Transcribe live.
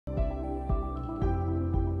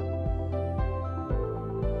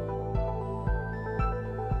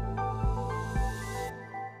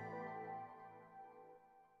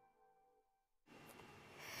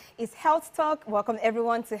It's Health Talk. Welcome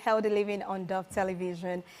everyone to Healthy Living on Dove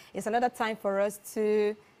Television. It's another time for us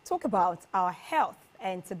to talk about our health.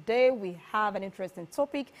 And today we have an interesting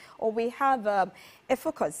topic, or we have a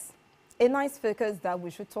focus, a nice focus that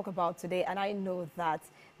we should talk about today. And I know that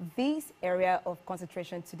this area of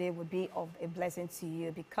concentration today will be of a blessing to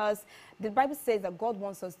you, because the Bible says that God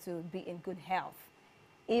wants us to be in good health,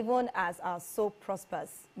 even as our soul prospers.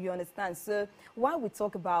 You understand? So while we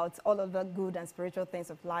talk about all of the good and spiritual things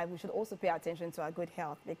of life, we should also pay attention to our good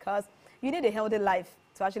health, because you need a healthy life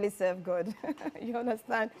to actually serve God. You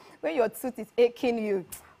understand? When your tooth is aching you,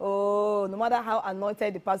 oh, no matter how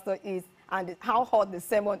anointed the pastor is and how hot the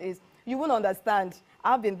sermon is, you won't understand.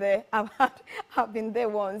 I've been there. I've been there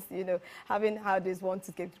once, you know, having had this one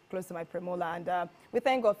to get close to my premolar, and we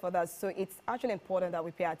thank God for that. So it's actually important that we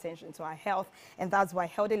pay attention to our health, and that's why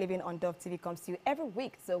Healthy Living on Dove TV comes to you every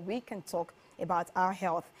week, so we can talk about our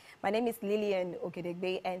health. My name is Lilian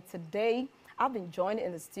Ogedegbe, and today I've been joined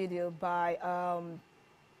in the studio by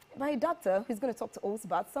a doctor who's going to talk to us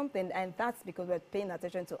about something, and that's because we're paying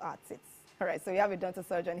attention to our teeth. All right, so we have a dental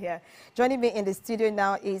surgeon here. Joining me in the studio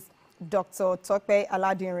now is Dr. Tope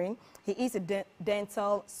Daniel-Aladinrin. He is a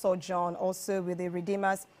dental surgeon, also with the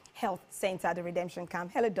Redeemer's Health Center, the Redemption Camp.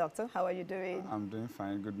 Hello, doctor. How are you doing? I'm doing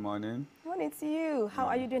fine. Good morning. Morning to you. How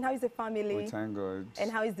are you doing? How is the family? We thank God.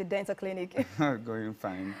 And how is the dental clinic? Going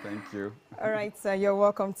fine. Thank you. All right, so you're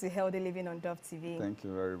welcome to Healthy Living on Dove TV. Thank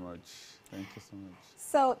you very much. Thank you so much.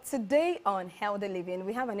 So today on Healthy Living,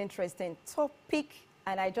 we have an interesting topic,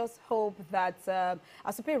 and I just hope that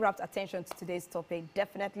as you pay rapt attention to today's topic,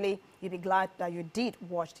 definitely you'll be glad that you did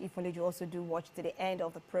watch, if only you also do watch to the end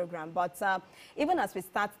of the program. But even as we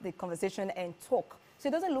start the conversation and talk, so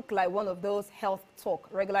it doesn't look like one of those health talk,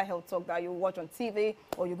 regular health talk that you watch on TV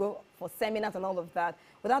or you go for seminars and all of that.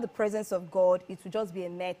 Without the presence of God, it will just be a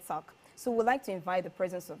mere talk. So we'd like to invite the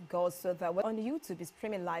presence of God, so that we're on YouTube is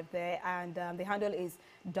streaming live there, and the handle is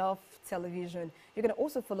Dove Television. You can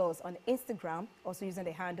also follow us on Instagram, also using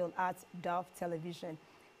the handle at Dove Television.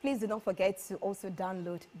 Please do not forget to also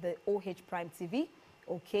download the OH Prime TV,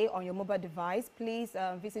 okay, on your mobile device. Please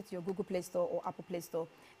visit your Google Play Store or Apple Play Store.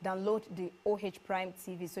 Download the OH Prime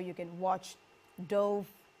TV so you can watch Dove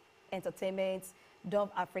Entertainment,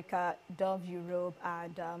 Dove Africa, Dove Europe,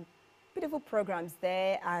 and beautiful programs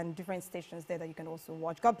there and different stations there that you can also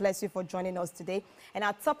watch. God bless you for joining us today. And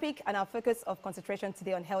our topic and our focus of concentration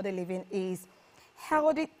today on healthy living is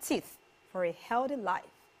healthy teeth for a healthy life.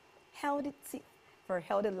 Healthy teeth for a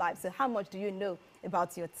healthy life. So how much do you know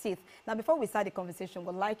about your teeth? Now, before we start the conversation,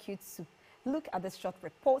 we'd like you to look at this short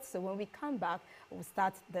report. So when we come back, we'll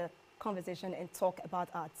start the conversation and talk about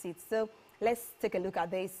our teeth. So let's take a look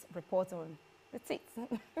at this report on the teeth.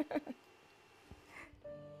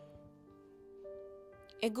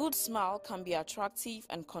 A good smile can be attractive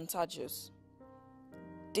and contagious.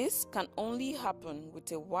 This can only happen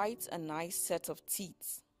with a white and nice set of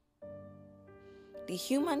teeth. The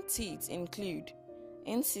human teeth include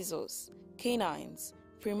incisors, canines,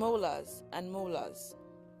 premolars, and molars.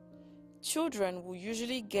 Children will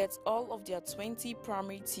usually get all of their 20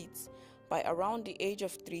 primary teeth by around the age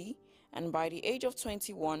of 3, and by the age of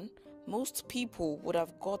 21, most people would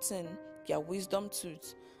have gotten their wisdom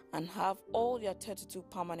tooth and have all their 32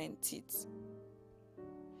 permanent teeth.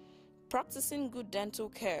 Practicing good dental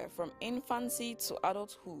care from infancy to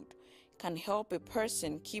adulthood can help a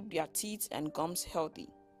person keep their teeth and gums healthy.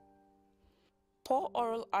 Poor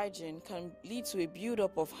oral hygiene can lead to a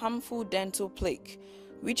buildup of harmful dental plaque,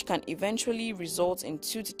 which can eventually result in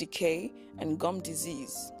tooth decay and gum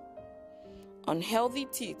disease. Unhealthy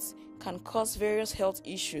teeth can cause various health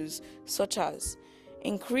issues such as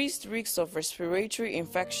increased risks of respiratory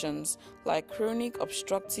infections like chronic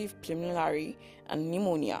obstructive pulmonary and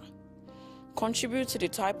pneumonia, contribute to the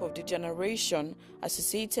type of degeneration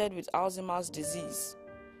associated with Alzheimer's disease,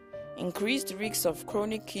 increased risks of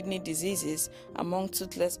chronic kidney diseases among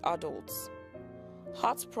toothless adults,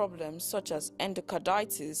 heart problems such as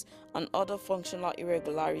endocarditis and other functional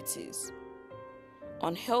irregularities,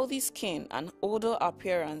 unhealthy skin and odor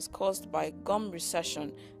appearance caused by gum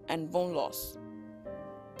recession and bone loss.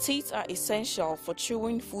 Teeth are essential for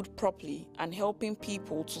chewing food properly and helping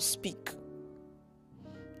people to speak.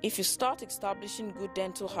 If you start establishing good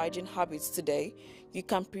dental hygiene habits today, you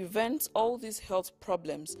can prevent all these health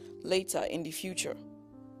problems later in the future.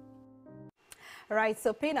 All right,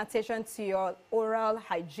 so paying attention to your oral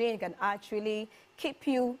hygiene can actually keep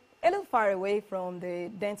you a little far away from the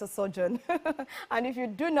dental surgeon. And if you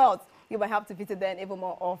do not, you might have to visit them even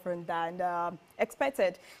more often than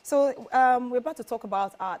expected. So we're about to talk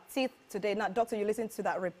about our teeth today. Now, doctor, you listened to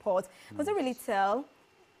that report. Does it really tell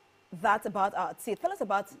that about our teeth? Tell us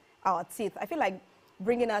about our teeth. I feel like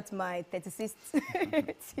bringing out my 36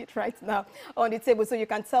 teeth right now on the table so you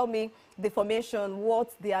can tell me the formation,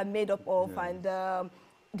 what they are made up of, Yes. and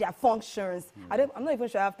their functions. I'm not even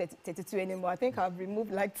sure I have 32 anymore. I think I've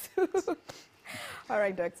removed like 2. All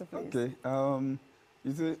right, doctor, please. Okay.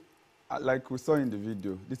 You see, like we saw in the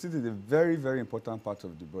video, the teeth is a very, very important part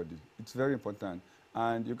of the body. It's very important.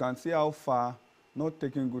 And you can see how far not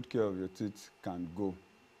taking good care of your teeth can go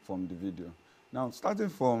from the video. Now, starting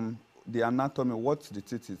from the anatomy, what the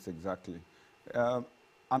teeth is exactly.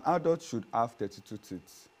 An adult should have 32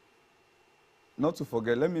 teeth. Not to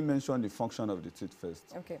forget, let me mention the function of the teeth first.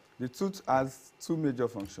 Okay. The tooth has 2 major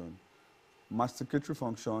functions, masticatory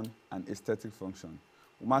function and aesthetic function.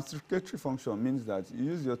 Masticatory function means that you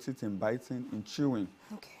use your teeth in biting, in chewing.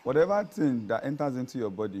 Okay. Whatever thing that enters into your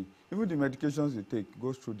body, even the medications you take,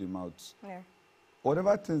 goes through the mouth. Yeah.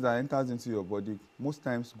 Whatever things that enters into your body, most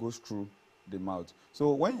times goes through the mouth.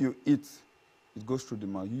 So when you eat, it goes through the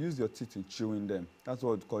mouth. You use your teeth in chewing them. That's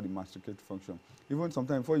what we call the masticatory function. Even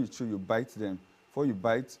sometimes before you chew, you bite them. Before you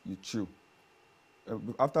bite, you chew.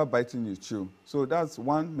 After biting, you chew. So that's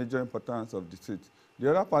one major importance of the teeth.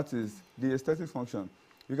 The other part is the aesthetic function.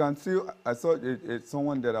 You can see, I saw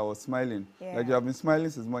someone there that was smiling. Yeah. Like you have been smiling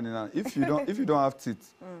since morning now. If you don't have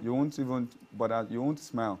teeth, you won't even bother, you won't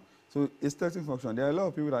smile. So aesthetic function, there are a lot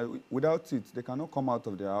of people that without teeth, they cannot come out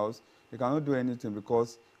of their house, they cannot do anything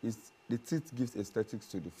because the teeth gives aesthetics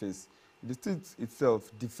to the face. The teeth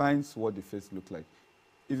itself defines what the face looks like.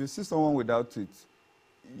 If you see someone without teeth,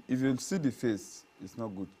 if you see the face, it's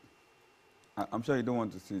not good. I'm sure you don't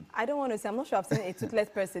want to see it. I don't want to see. I'm not sure I've seen a toothless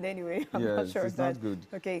person anyway. I'm not sure it's of that. not good.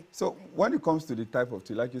 Okay. So when it comes to the type of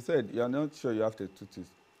teeth, like you said, you're not sure you have 32 teeth.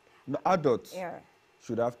 No, adults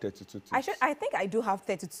should have 32 teeth. I think I do have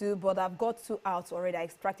 32, but I've got 2 out already. I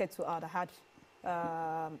extracted 2 out. I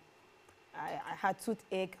had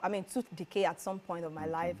toothache, tooth decay at some point of my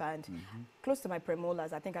life, and close to my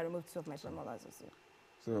premolars. I think I removed 2 of my premolars also.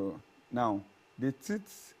 So now, the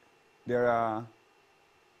teeth, there are,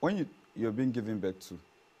 when you're being given birth to,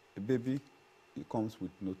 a baby, it comes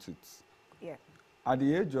with no teeth. Yeah. At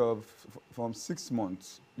the age of, from 6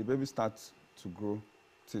 months, the baby starts to grow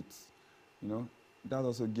teeth. You know, that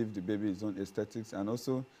also gives the baby its own aesthetics, and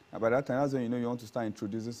also, by that time, that's when you know you want to start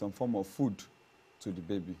introducing some form of food to the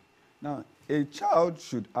baby. Now, a child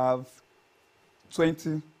should have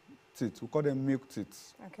 20 teeth. We call them milk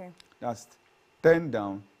teeth. Okay. That's 10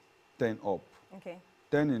 down, 10 up. Okay.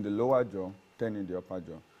 10 in the lower jaw, 10 in the upper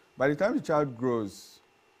jaw. By the time the child grows,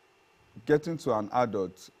 getting to an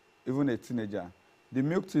adult, even a teenager, the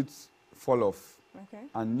milk teeth fall off,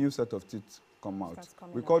 and new set of teeth come out.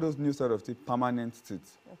 We call those new set of teeth permanent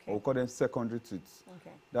teeth, or we call them secondary teeth.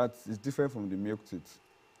 That is different from the milk teeth.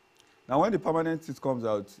 Now, when the permanent teeth comes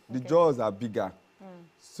out, the jaws are bigger.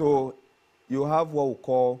 So you have what we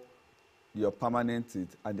call your permanent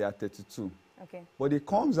teeth, and they are 32. Okay. But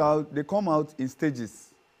they come out in stages.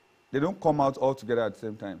 They don't come out all together at the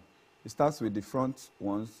same time. It starts with the front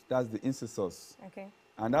ones, that's the incisors. Okay.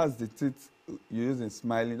 And that's the teeth you use in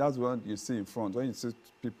smiling. That's what you see in front. When you see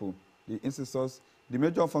people, the incisors, the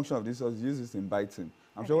major function of this is used in biting.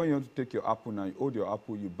 I'm sure when you want to take your apple now, you hold your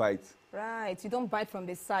apple, you bite. Right. You don't bite from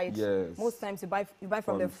the side. Yes. Most times you bite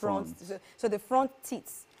from the front. So the front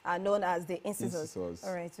teeth are known as the incisors.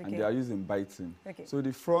 All right. Okay. And they are used in biting. Okay. So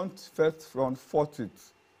the first front 4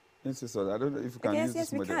 teeth, incisors. I don't know if you can use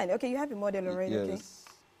this model. Yes, we can. Okay, you have a model already. Yes. Okay.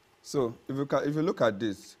 So if you look at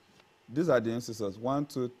this, these are the incisors, 1,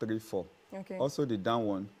 2, 3, 4. Okay. Also the down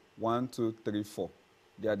one, 1, 2, 3, 4.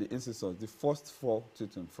 They are the incisors, the first 4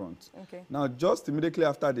 teeth in front. Okay. Now, just immediately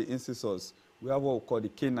after the incisors, we have what we call the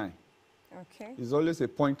canine. Okay. It's always a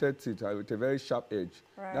pointed teeth with a very sharp edge.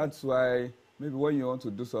 Right. That's why maybe when you want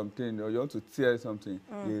to do something or you want to tear something,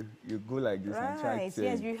 you go like this and try to tear.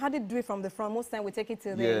 Yes, you had to do it from the front. Most time we take it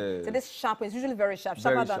to this sharp. It's usually very sharp,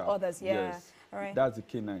 very sharper sharp. than others. Yeah. Yes. All right. That's the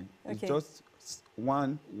canine. Okay. It's just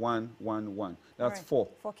 1, 1, 1, 1. That's right. 4.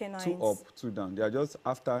 4 canines. 2 up, 2 down. They are just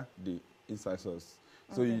after the incisors.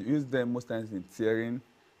 So you use them most times in tearing,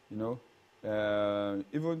 you know.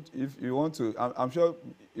 Even if you want to, I'm sure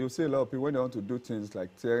you'll see a lot of people when they want to do things like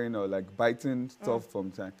tearing or like biting stuff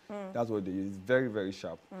from time. That's what they use. It's very, very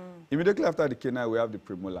sharp. Immediately after the canine, we have the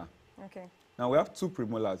premolar. Okay. Now we have 2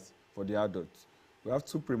 premolars for the adults. We have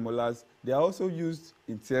 2 premolars. They are also used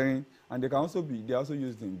in tearing, and they're also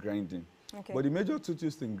used in grinding. Okay. But the major tooth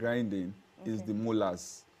used in grinding is the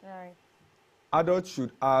molars. Right. Adults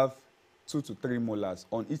should have 2 to 3 molars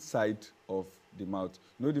on each side of the mouth.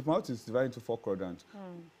 You know, the mouth is divided into 4 quadrants.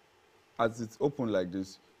 As it's open like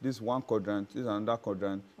this, this 1 quadrant, this is another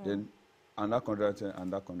quadrant, then and that quadrant here,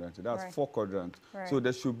 and that quadrant here. That's 4 quadrants. So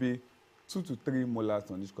there should be 2 to 3 molars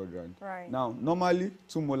on each quadrant. Now, normally,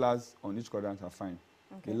 2 molars on each quadrant are fine.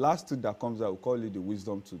 The last tooth that comes out, we call it the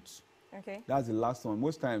wisdom tooth. That's the last one.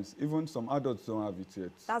 Most times, even some adults don't have it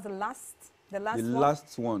yet. That's the last one? The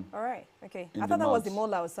last one. All right, I thought that was the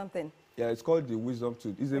molar or something. Yeah, it's called the wisdom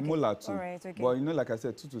tooth. It's a molar too. All right, But you know, like I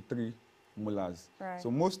said, 2 to 3 molars.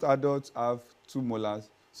 So most adults have 2 molars.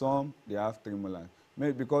 Some, they have 3 molars.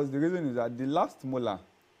 Maybe because the reason is that the last molar,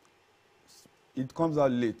 it comes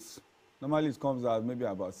out late. Normally, it comes out maybe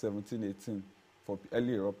about 17, 18 for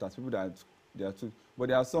early erupters, people that they are too. But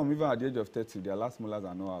there are some, even at the age of 30, their last molars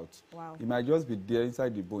are not out. Wow. It might just be there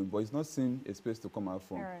inside the bone, but it's not seeing a space to come out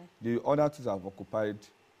from. The other teeth have occupied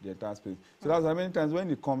the entire space. So that's why many times when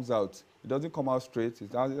it comes out, it doesn't come out straight.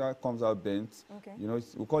 It comes out bent. You know,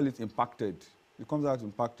 we call it impacted. It comes out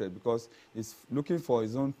impacted because it's looking for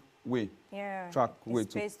its own way, way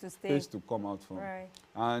space to come out from.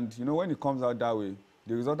 And you know, when it comes out that way,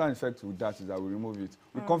 the resultant effect with that is that we remove it.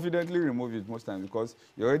 We confidently remove it most times because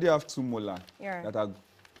you already have 2 molar that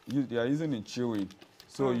you are using in chewing.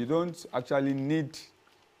 So you don't actually need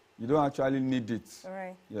it.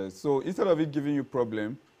 Yes. So instead of it giving you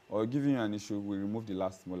problem or giving you an issue, we remove the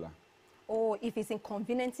last molar. Or if it's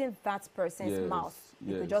inconveniencing that person's mouth,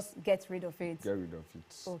 you could just get rid of it. Get rid of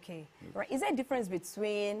it. Okay. Right. Is there a difference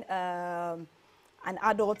between an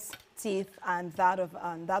adult's teeth and that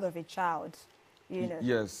of a child? You know,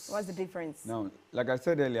 yes. What's the difference? Now, like I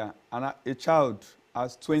said earlier, a child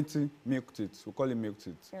has 20 milk teeth. We call it milk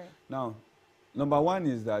teeth. Now, number 1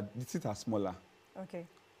 is that the teeth are smaller.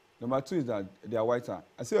 Number 2 is that they are whiter.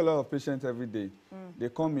 I see a lot of patients every day. They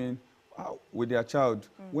come in with their child.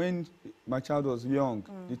 When my child was young,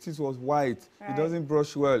 the teeth was white. It doesn't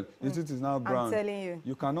brush well. The teeth is now brown. I'm telling you.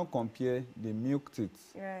 You cannot compare the milk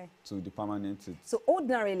teeth to the permanent teeth. So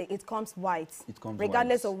ordinarily, it comes white. It comes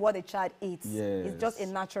regardless white. of what the child eats. It's just a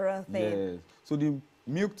natural thing. So the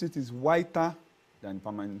milk teeth is whiter than the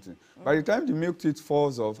permanent teeth. By the time the milk teeth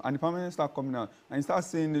falls off and the permanent start coming out and you start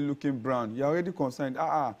seeing it looking brown, you're already concerned.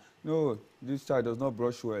 No, this child does not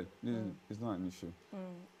brush well. This is not an issue.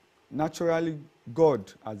 Naturally,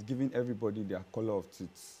 God has given everybody their color of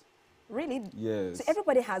teeth. Really? Yes. So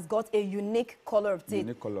everybody has got a unique color of teeth.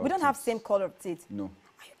 We don't have same color of teeth. No.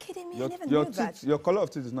 Are you kidding me? I never knew that. Your color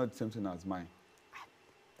of teeth is not the same thing as mine.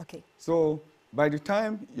 Okay. So by the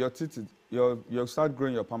time your teeth, you start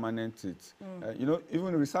growing your permanent teeth, you know,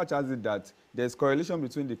 even research has it that there's correlation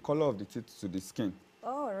between the color of the teeth to the skin.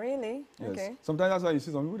 Oh, really? Yes. Okay. Sometimes that's why you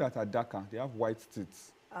see some people that are darker, they have white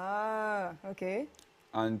teeth. Okay.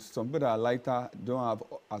 And some people that are lighter don't have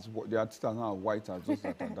their teeth are not as white as those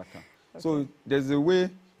that are darker. So there's a way,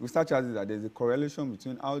 research has it that there's a correlation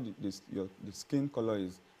between how the skin color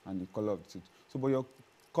is and the color of the teeth. So, but your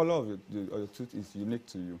color of your tooth is unique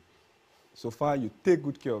to you. So far, you take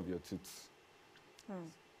good care of your teeth.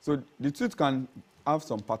 So the tooth can have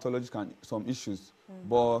some pathological, some issues,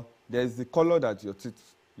 but there's the color that your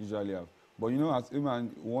teeth usually have. But you know, as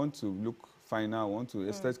human, we want to look finer, want to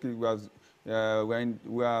aesthetically,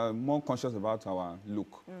 we are more conscious about our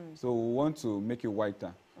look. So we want to make it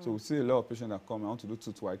whiter. So we see a lot of patients that come, I want to do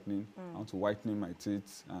tooth whitening, I want to whiten my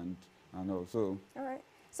teeth and all. So. All right.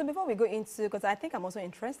 So before we go into, because I think I'm also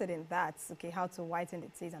interested in that, okay, how to whiten the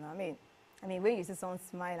teeth. And I mean, when you see someone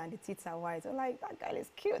smile and the teeth are white, you're like, that guy is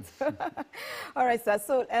cute. All right, sir.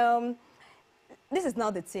 So this is now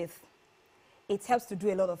the teeth. It helps to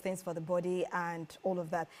do a lot of things for the body and all of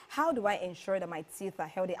that. How do I ensure that my teeth are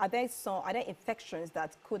healthy? Are there infections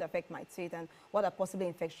that could affect my teeth, and what are possible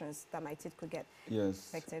infections that my teeth could get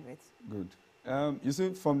affected with? Good. You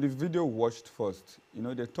see, from the video watched first, you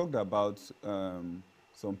know, they talked about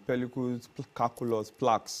some pellicles, calculus,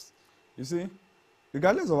 plaques. You see,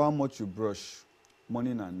 regardless of how much you brush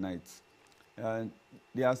morning and night,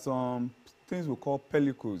 there are some things we call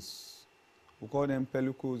pellicles. We call them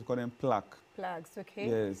pellicles, we call them plaque. Plaques, okay.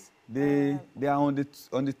 Yes, they are on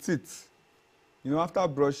the teeth. You know, after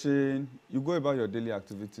brushing, you go about your daily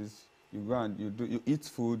activities. You go and you eat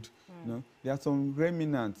food. You know, there are some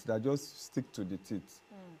remnants that just stick to the teeth.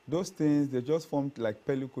 Those things, they just form like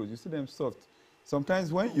pellicles. You see them soft.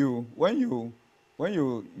 Sometimes when you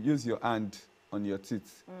use your hand on your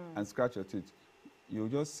teeth and scratch your teeth, you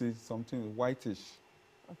just see something whitish.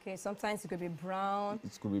 Okay, sometimes it could be brown.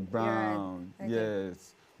 It could be brown.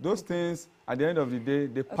 Yes. Those things, at the end of the day,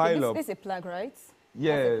 they pile up. This is a plaque, right?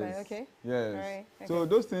 Yes. Okay. Yes. All right. Okay. So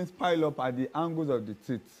those things pile up at the angles of the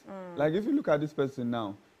teeth. Like if you look at this person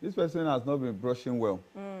now, this person has not been brushing well.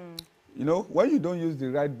 You know, when you don't use the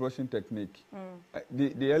right brushing technique,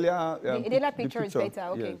 the earlier picture is better.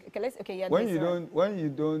 Okay. Yes. Okay. Let's. Okay. Yeah. When you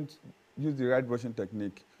don't use the right brushing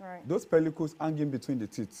technique, right. those pellicles hang in between the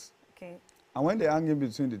teeth. Okay. And when they hang in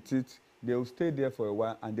between the teeth, they will stay there for a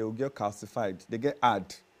while and they will get calcified. They get hard.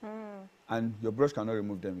 And your brush cannot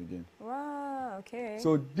remove them again. Wow, okay.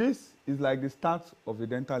 So this is like the start of a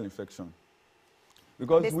dental infection.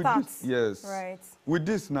 Because with this, yes. Right. With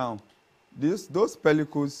this now, those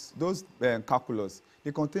pellicles, those calculus,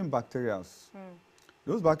 they contain bacteria.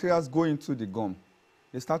 Those bacteria go into the gum.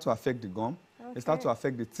 They start to affect the gum. Okay. They start to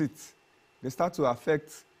affect the teeth. They start to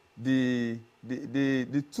affect the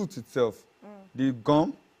tooth itself, the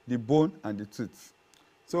gum, the bone, and the teeth.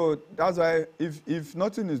 So that's why if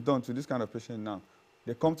nothing is done to this kind of patient now,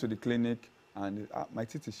 they come to the clinic and my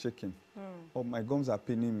teeth is shaking, or my gums are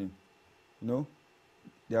paining me. You know,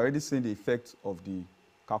 they're already seeing the effect of the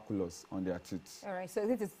calculus on their teeth. All right, so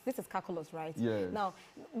this is calculus, right? Yes. Now,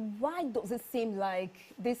 why does it seem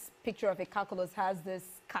like this picture of a calculus has this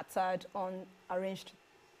scattered, unarranged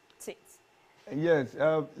teeth? Yes,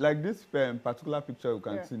 like this particular picture you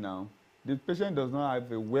can see now, the patient does not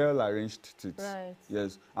have a well-arranged teeth. Right.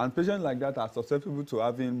 Yes, and patients like that are susceptible to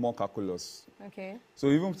having more calculus. Okay. So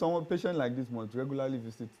even someone patient like this must regularly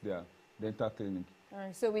visit their dental clinic. All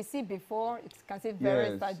right. So we see before, it can see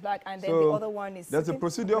very starch black, and then so the other one is... There's a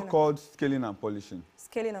procedure called scaling and polishing.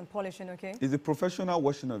 Scaling and polishing, okay. It's a professional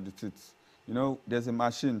washing of the teeth. You know, there's a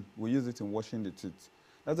machine, we use it in washing the teeth.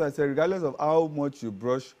 That's why I say regardless of how much you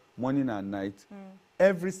brush morning and night,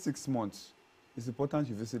 every 6 months, it's important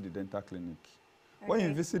you visit the dental clinic. Okay. When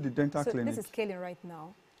you visit the dental clinic... So this is scaling right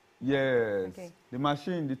now? Yes. Okay. The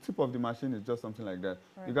machine, the tip of the machine is just something like that.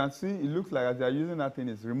 Right. You can see, it looks like as they are using that thing,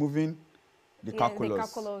 it's removing the calculus.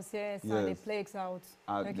 The calculus, yes, and the plaques out.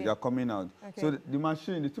 They are coming out. Okay. So the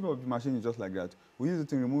machine, the tip of the machine is just like that. We use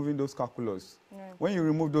it in removing those calculus. Right. When you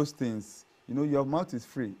remove those things, you know, your mouth is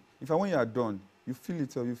free. In fact, when you are done, you feel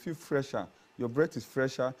it, or you feel fresher. Your breath is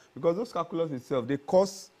fresher, because those calculus itself, they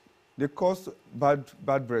cause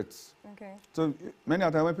bad breaths. Okay. So many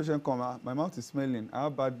a time when patients come, my mouth is smelling, I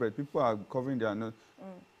have bad breath. People are covering their nose.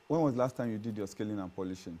 When was the last time you did your scaling and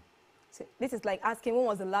polishing? So this is like asking, when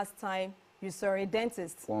was the last time you saw a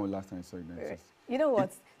dentist? When was the last time you saw a dentist? You know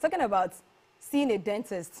what? Talking about seeing a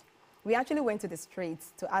dentist, we actually went to the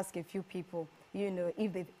streets to ask a few people, you know,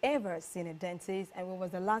 if they've ever seen a dentist and when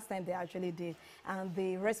was the last time they actually did. And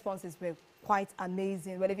the responses were quite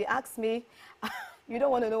amazing. Well, if you ask me, you don't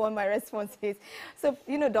want to know what my response is. So,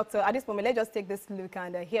 you know, doctor, at this moment, let's just take this look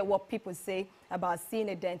and hear what people say about seeing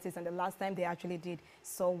a dentist and the last time they actually did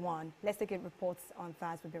saw one. Let's take a report on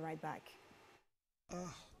that. We'll be right back.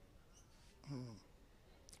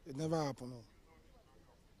 It never happened. No.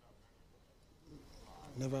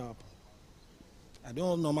 Never happened. I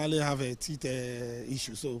don't normally have a teeth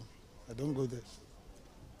issue, so I don't go there.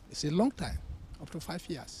 It's a long time, up to 5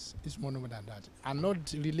 years. It's more than that. And not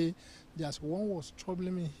really, just one was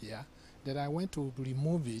troubling me here, that I went to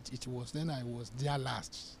remove it. It was then I was there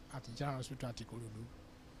last at the General Hospital at Ikorodu.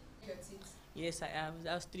 Yes, I have.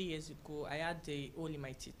 That was 3 years ago. I had a hole in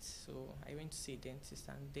my teeth, so I went to see a dentist,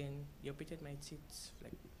 and then he operated my teeth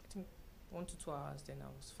like I think 1 to 2 hours. Then I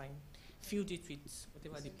was fine. Filled it with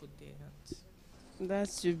whatever they put there. And that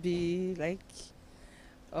should be like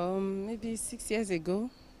maybe 6 years ago.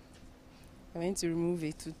 I went to remove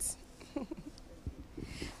a tooth.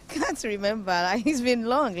 Can't remember. Like, it's been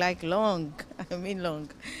long, like long. I mean long.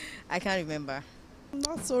 I can't remember.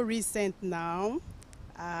 Not so recent now.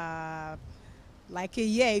 Like a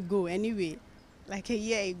year ago anyway. Like a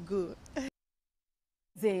year ago.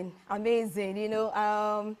 Amazing. You know,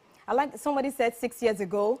 I like somebody said 6 years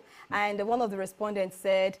ago, and one of the respondents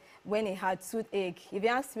said when he had toothache. If you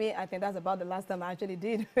ask me, I think that's about the last time I actually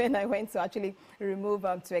did, when I went to actually remove,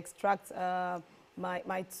 to extract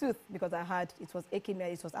my tooth, because it was aching me.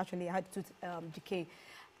 It was actually, I had tooth decay.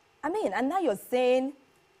 I mean, and now you're saying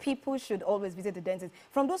people should always visit the dentist.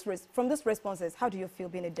 From those responses, how do you feel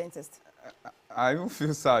being a dentist? I don't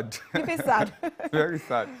feel sad. You feel sad? Very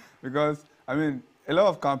sad, because, I mean, a lot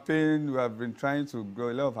of campaign, we have been trying to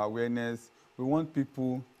grow a lot of awareness. We want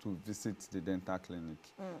people to visit the dental clinic.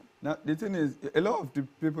 Now, the thing is, a lot of the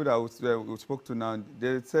people that we spoke to now,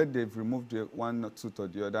 they said they've removed one tooth or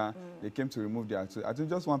the other. They came to remove their tooth. I think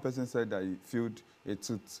just one person said that he filled a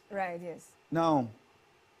tooth. Right, yes. Now,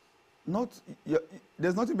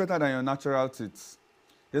 there's nothing better than your natural teeth.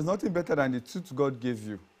 There's nothing better than the tooth God gave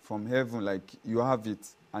you from heaven, like you have it,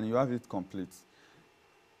 and you have it complete.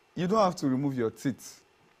 You don't have to remove your teeth.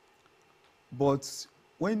 But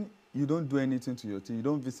when you don't do anything to your teeth, you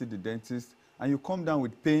don't visit the dentist, and you come down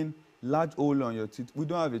with pain, large hole on your teeth, we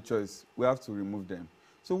don't have a choice. We have to remove them.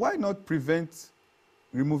 So why not prevent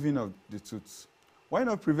removing of the tooth? Why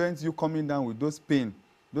not prevent you coming down with those pain,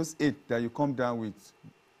 those 8 that you come down with,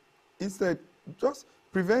 instead, just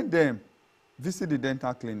prevent them. Visit the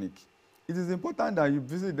dental clinic. It is important that you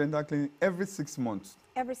visit the dental clinic every 6 months.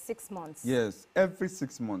 Every 6 months? Yes, every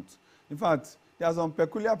 6 months. In fact, there are some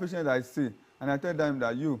peculiar patients I see, and I tell them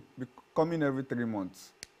that you be coming every 3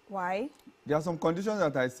 months. Why? There are some conditions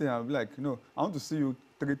that I say, I'll be like, no, I want to see you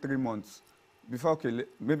 3 months. Before, okay,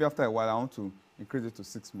 maybe after a while, I want to increase it to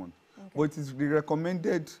 6 months. Okay. But it is the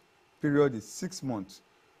recommended period is 6 months.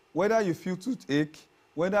 Whether you feel toothache,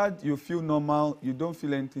 whether you feel normal, you don't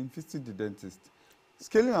feel anything, visit the dentist.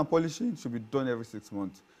 Scaling and polishing should be done every 6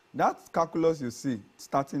 months. That calculus you see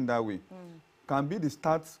starting that way can be the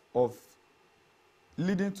start of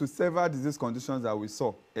leading to several disease conditions that we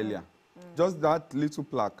saw earlier. Just that little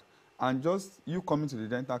plaque and just you coming to the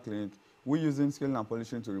dental clinic, we using scaling and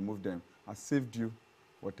polishing to remove them has saved you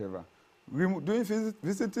whatever.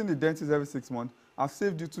 Visiting the dentist every 6 months have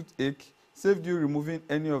saved you toothache, saved you removing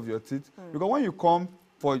any of your teeth. Because when you come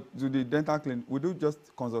to the dental clinic, we do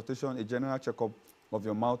just consultation, a general checkup of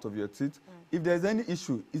your mouth, of your teeth. If there's any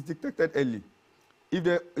issue, it's detected early. If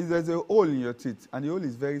there's a hole in your teeth, and the hole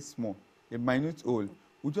is very small, a minute hole,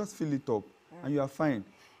 we just fill it up, and you are fine.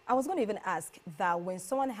 I was going to even ask that when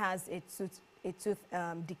someone has a tooth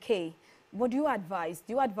decay, what do you advise?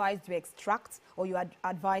 Do you advise to extract, or you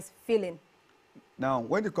advise filling? Now,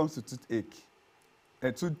 when it comes to toothache,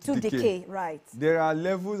 tooth decay, right. There are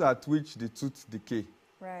levels at which the tooth decay.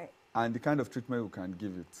 Right. And the kind of treatment we can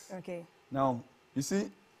give it. Okay. Now, you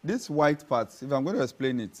see, this white part, if I'm going to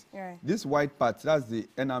explain it, right. This white part, that's the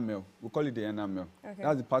enamel. We call it the enamel. Okay.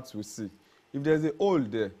 That's the part we see. If there's a hole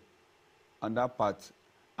there on that part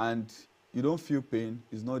and you don't feel pain,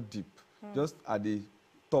 it's not deep, just at the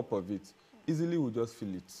top of it, easily we'll just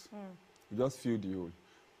feel it. You just feel the hole.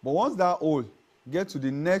 But once that hole gets to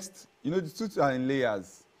the next, you know, the tooth are in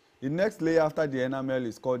layers. The next layer after the enamel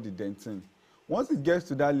is called the dentin. Once it gets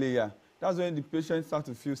to that layer, that's when the patient starts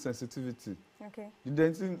to feel sensitivity. Okay. The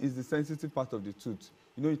dentin is the sensitive part of the tooth.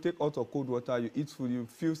 You know, you take hot or cold water, you eat food, you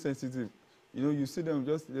feel sensitive. You know, you see them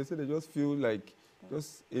they say they just feel like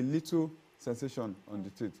just a little sensation on the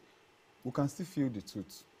teeth. We can still feel the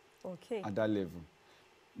tooth at that level.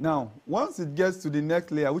 Now, once it gets to the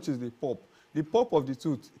next layer, which is the pulp of the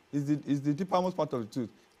tooth is the deepermost part of the tooth.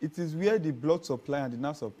 It is where the blood supply and the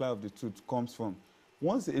nerve supply of the tooth comes from.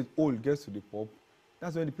 Once a hole gets to the pulp,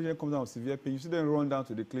 that's when the patient comes down with severe pain. You see them run down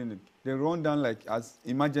to the clinic. They run down like as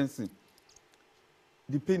emergency.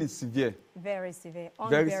 The pain is severe. Very severe.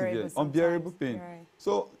 Very severe. Unbearable pain. Right.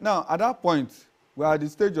 So now, at that point, we are at the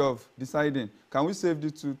stage of deciding, can we save the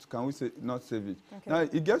tooth, can we not save it? Okay. Now,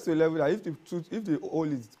 it gets to a level that if the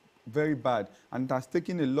hole is very bad and it has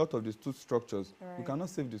taken a lot of the tooth structures, you cannot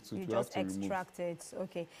save the tooth. You just extract it.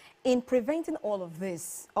 Okay. In preventing all of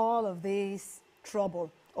this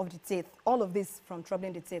trouble of the teeth, all of this from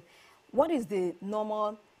troubling the teeth, what is the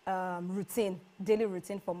normal daily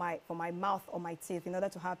routine for my mouth or my teeth in order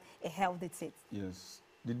to have a healthy teeth? Yes.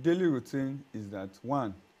 The daily routine is that,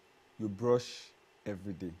 one, you brush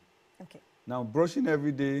every day. Okay. Now, brushing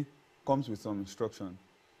every day comes with some instruction.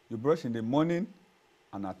 You brush in the morning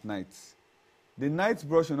and at night. The night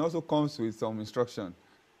brushing also comes with some instruction.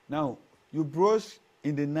 Now, you brush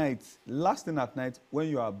in the night, last thing at night when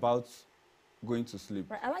you are about going to sleep.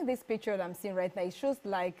 Right. I like this picture that I'm seeing right now. It shows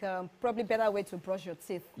like probably better way to brush your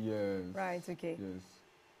teeth. Yes. Right, okay. Yes.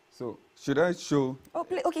 So, should I show? Oh,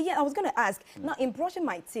 okay, yeah, I was going to ask. Yeah. Now, in brushing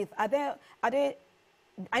my teeth, are there,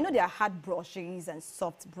 I know there are hard brushes and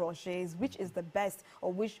soft brushes. Which is the best,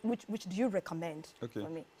 or which do you recommend for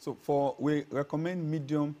me? So, we recommend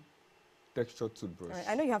medium textured toothbrush. Right.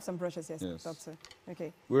 I know you have some brushes, yes, doctor.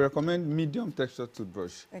 Okay. We recommend medium textured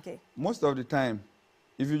toothbrush. Okay. Most of the time,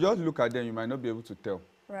 if you just look at them, you might not be able to tell.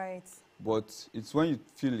 Right. But it's when you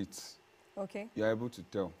feel it, you're able to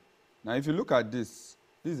tell. Now, if you look at this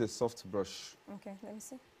is a soft brush. Okay, let me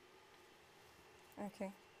see.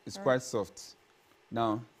 Okay. It's quite soft.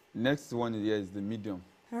 Now, next one here is the medium.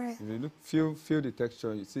 All right. If you look, feel the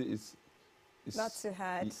texture. You see, it's not too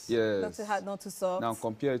hard. Yes. Not too hard, not too soft. Now,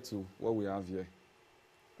 compare it to what we have here.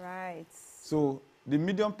 Right. So, the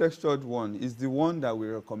medium textured one is the one that we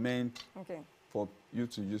recommend for you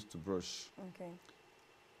to use to brush. Okay.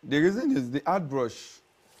 The reason is the hard brush.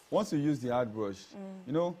 Once you use the hard brush,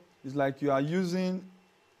 you know, it's like you are using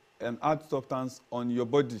an hard substance on your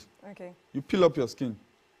body. Okay. You peel up your skin.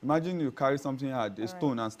 Imagine you carry something hard, a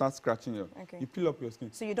stone, and start scratching your. You peel up your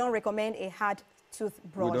skin. So you don't recommend a hard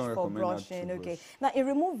toothbrush for brushing. Okay. Now in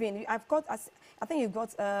removing, I think you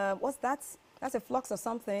got what's that? That's a flux or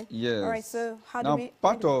something. Yes. All right, so how now, do we...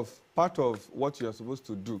 part of what you're supposed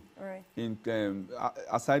to do right. in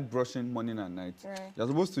aside brushing morning and night, right. you're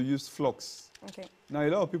supposed to use flux. Okay. Now, a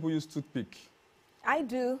lot of people use toothpick. I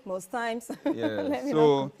do most times. Yeah. Let me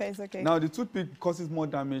So not confess, okay. now the toothpick causes more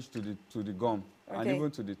damage to the gum and Okay.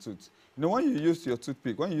 even to the tooth. You know, when you use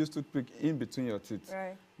toothpick in between your teeth,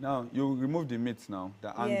 right. now you remove the meat now,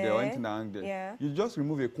 the hang there or anything that hang there. Yeah. You just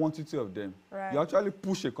remove a quantity of them. Right. You actually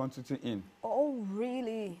push a quantity in. Oh,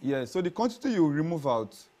 really? Yeah. So the quantity you remove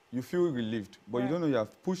out, you feel relieved, but Right. you don't know you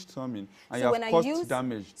have pushed some in and So you when have I caused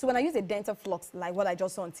damage. So when I use a dental flux, like what I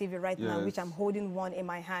just saw on TV right now, Yes. which I'm holding one in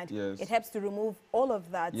my hand, Yes. it helps to remove all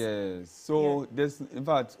of that. Yes. So Yeah. there's, in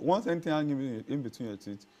fact, once anything hanging in between your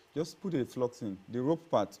teeth, just put a flux in, the rope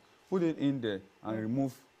part, put it in there and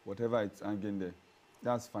remove whatever it's hanging there.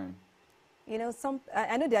 That's fine. You know,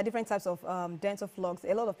 I know there are different types of dental flux.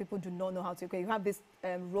 A lot of people do not know how to. You have this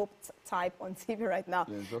rope type on TV right now.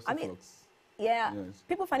 Yes, just I a mean, flux. yeah, Yes.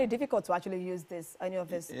 people find it difficult to actually use this, any of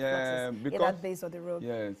these Yeah, fluxes, because either base or the rope.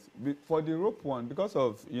 Yes, for the rope one, because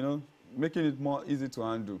of, you know, making it more easy to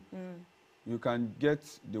handle, you can get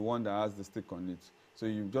the one that has the stick on it. So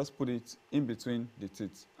you just put it in between the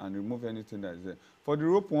teeth and remove anything that is there. For the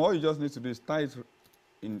rope one, all you just need to do is tie it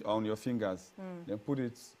on your fingers, then put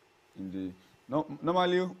it in the...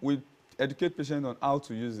 Normally, we educate patients on how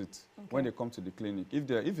to use it when they come to the clinic.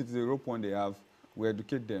 If it's a rope one they have, we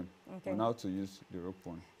educate them on how to use the rope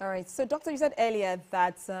one. All right. So, doctor, you said earlier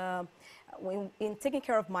that in taking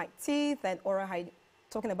care of my teeth and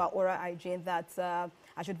talking about oral hygiene, that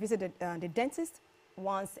I should visit the dentist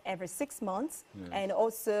once every 6 months, Yes. and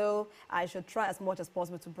also I should try as much as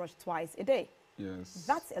possible to brush twice a day. Yes.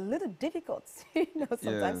 That's a little difficult, you know,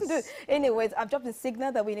 sometimes to do. Yes. Anyways, I've dropped a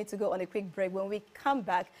signal that we need to go on a quick break. When we come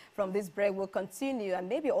back from this break, we'll continue and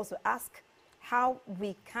maybe also ask how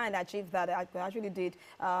we can achieve that. I actually did,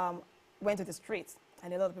 went to the streets,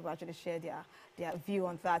 and a lot of people actually shared their view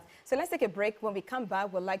on that. So let's take a break. When we come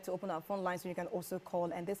back, we'd like to open our phone lines so you can also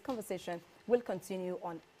call, and this conversation will continue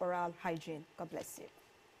on oral hygiene. God bless you.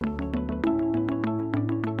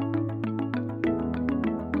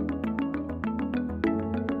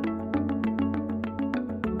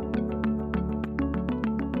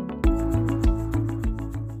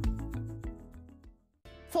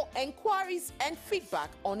 For enquiries and feedback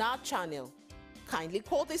on our channel, kindly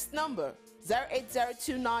call this number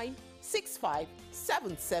 08029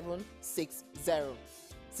 657760,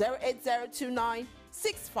 08029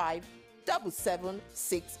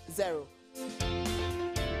 657760,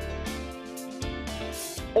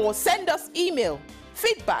 or send us email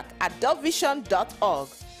feedback@dovevision.org.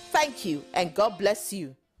 Thank you and God bless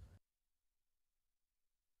you.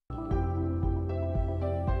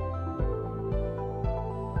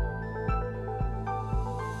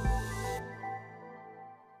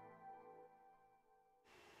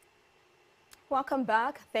 Welcome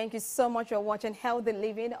back. Thank you so much for watching Healthy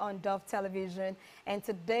Living on Dove Television. And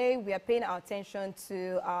today we are paying our attention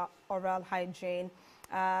to our oral hygiene,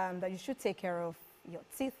 that you should take care of your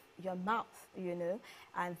teeth, your mouth, you know,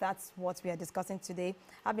 and that's what we are discussing today.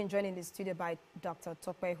 I've been joined in the studio by Dr.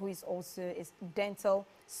 Tope, who is also a dental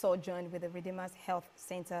surgeon with the Redeemers Health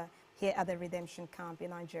Center here at the Redemption Camp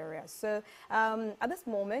in Nigeria. So at this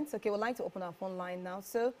moment, okay, we'd like to open our phone line now.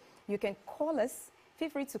 So you can call us. Feel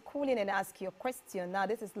free to call in and ask your question. Now,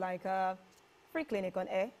 this is like a free clinic on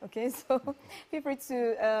air, okay? So feel free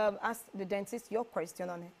to ask the dentist your question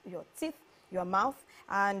on your teeth, your mouth,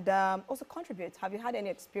 and also contribute. Have you had any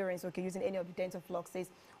experience, okay, using any of the dental fluxes,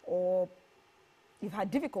 or you've had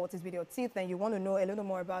difficulties with your teeth and you want to know a little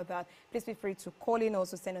more about that? Please feel free to call in,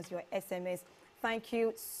 also send us your SMS. Thank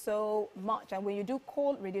you so much. And when you do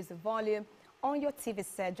call, reduce the volume on your TV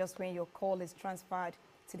set just when your call is transferred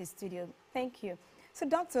to the studio. Thank you. So,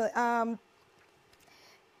 doctor,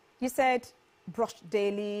 you said brush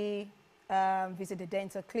daily, visit the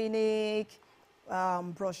dental clinic,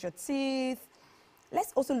 brush your teeth.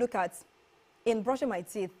 Let's also look at, in brushing my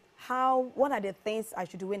teeth, what are the things I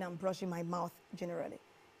should do when I'm brushing my mouth generally?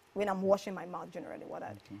 When I'm washing my mouth generally,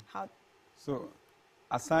 So,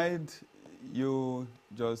 aside you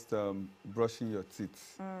just brushing your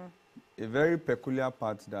teeth, a very peculiar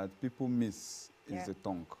part that people miss is the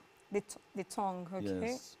tongue. The tongue,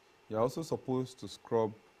 okay. Yes. You're also supposed to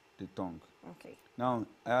scrub the tongue. Okay. Now,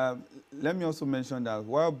 let me also mention that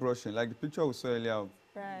while brushing, like the picture we saw earlier of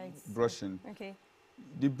brushing, okay,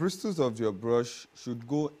 the bristles of your brush should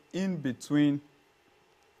go in between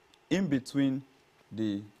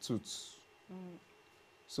the tooths.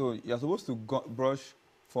 So you're supposed to brush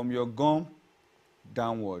from your gum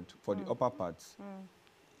downward for the upper part.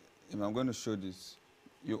 If I'm going to show this,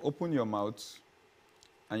 you open your mouth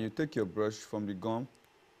and you take your brush from the gum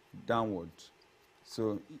downward.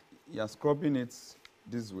 So you're scrubbing it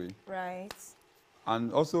this way. Right.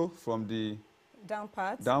 And also from the down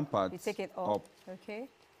part, you take it up. Okay.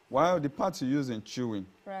 While the part you use in chewing,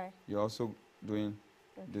 right, you're also doing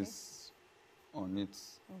this on it.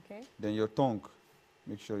 Okay. Then your tongue,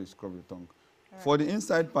 make sure you scrub your tongue. Right. For the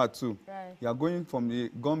inside part too, right, you're going from the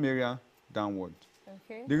gum area downward.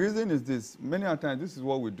 Okay. The reason is this, many times this is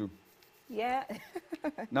what we do. Yeah.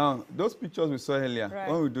 Now, those pictures we saw earlier, right,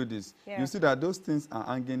 when we do this, you see that those things are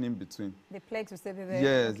hanging in between. The plaques will still be there.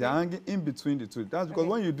 Yes, they're hanging in between the tooth. That's because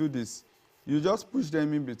when you do this, you just push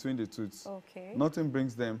them in between the tooth. Okay. Nothing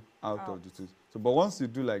brings them out of the tooth. So, but once you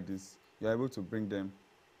do like this, you're able to bring them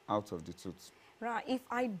out of the tooth. Right. If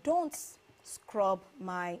I don't scrub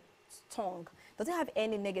my tongue, does it have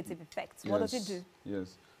any negative effects? Yes. What does it do?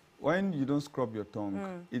 Yes. When you don't scrub your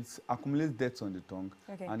tongue, it accumulates dirt on the tongue.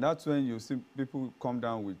 Okay. And that's when you see people come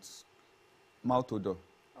down with mouth odor.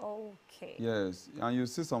 Okay. Yes. And you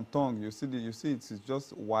see some tongue, you see it's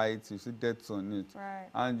just white, you see dirt on it. Right.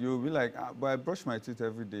 And you'll be like, but I brush my teeth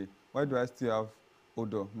every day. Why do I still have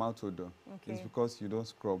odor, mouth odor? Okay. It's because you don't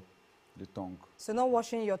scrub the tongue. So not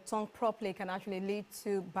washing your tongue properly can actually lead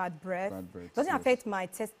to bad breath. Bad breath. Does it affect my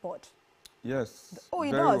taste bud? Yes. Oh,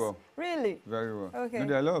 it does? Well. Really? Very well. Okay. You know,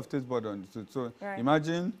 there are a lot of taste buds on the tooth. So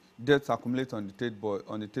imagine dirt accumulate on the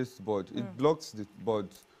taste bud. It blocks the bud,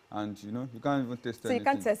 and you know you can't even taste anything. So you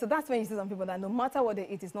can't taste. So that's when you see some people that no matter what they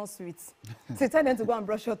eat, it's not sweet. So tell them to go and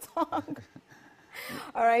brush your tongue.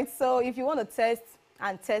 All right. So if you want to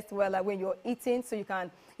test well, like when you're eating, so you can,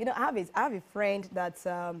 you know, I have a friend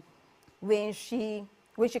that when she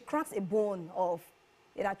cracks a bone of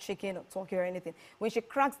either chicken or turkey or anything, when she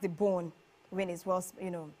cracks the bone, when it's well,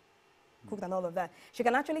 you know, cooked and all of that, she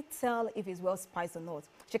can actually tell if it's well spiced or not.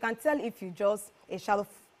 She can tell if you just a shallow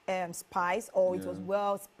spice or it was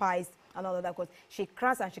well spiced and all of that, because she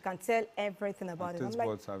cracks and she can tell everything about it. Her taste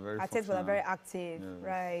buds are very active,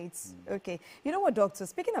 right? Okay. You know what, doctor?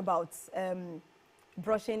 Speaking about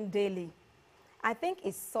brushing daily, I think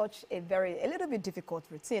it's such a little bit difficult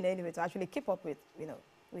routine anyway to actually keep up with, you know,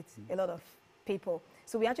 with a lot of people.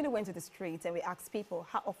 So we actually went to the streets and we asked people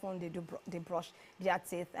how often they brush their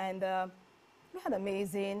teeth, and we had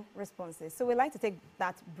amazing responses. So we'd like to take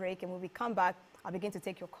that break, and when we come back, I'll begin to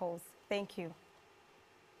take your calls. Thank you.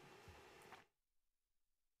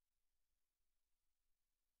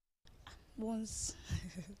 Once.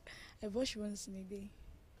 I brush once in a day.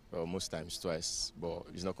 Well, most times twice, but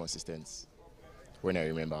it's not consistent. When I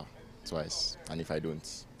remember, twice, and if I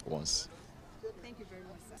don't, once. Thank you very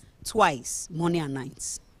much, sir. Twice, morning and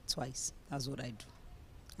nights. Twice. That's what I do.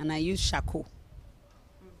 And I use charcoal.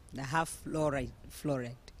 They have fluoride.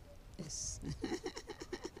 Yes.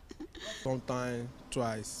 Sometimes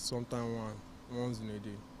twice, sometimes once in a day.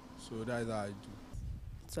 So that's how I do.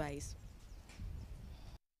 Twice.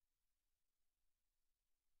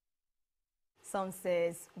 Some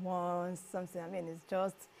says once, some say, I mean, it's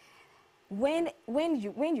just when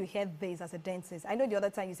you hear this as a dentist. I know the other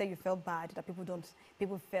time you said you felt bad that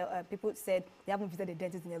people said they haven't visited a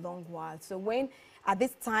dentist in a long while. So when at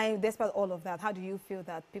this time, despite all of that, how do you feel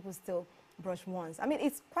that people still brush once? I mean,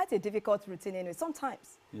 it's quite a difficult routine anyway,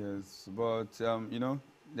 sometimes. Yes, but you know,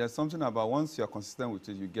 there's something about once you're consistent with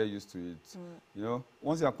it, you get used to it. You know,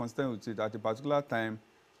 once you're consistent with it, at a particular time,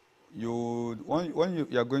 when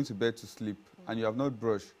you're going to bed to sleep and you have not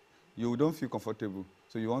brushed, you don't feel comfortable.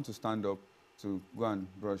 So you want to stand up to go and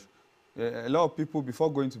brush. A lot of people,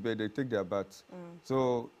 before going to bed, they take their bath.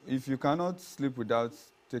 So if you cannot sleep without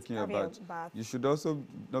taking your bath, you should also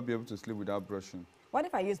not be able to sleep without brushing. What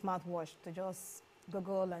if I use mouthwash to just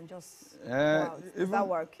goggle and just go out? Does that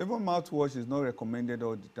work? Even mouthwash is not recommended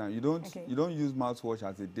all the time. You don't use mouthwash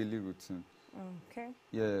as a daily routine. Okay.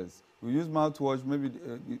 Yes. We use mouthwash, maybe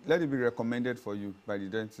let it be recommended for you by the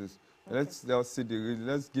dentist. Okay. Let's see the reason.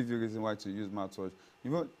 Let's give you a reason why to use mouthwash.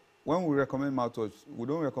 Even when we recommend mouthwash, we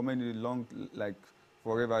don't recommend it long, like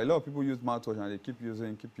forever. A lot of people use mouthwash and they keep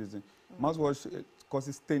using. Mouthwash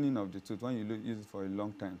causes staining of the tooth when you use it for a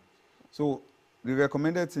long time. So the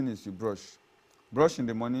recommended thing is you brush. Brush in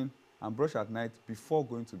the morning and brush at night before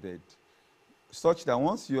going to bed. Such that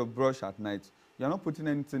once you brush at night, you're not putting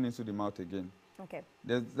anything into the mouth again. Okay.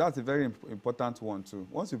 That's a very important one too.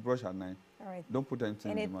 Once you brush at night, don't put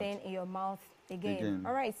anything in your mouth again.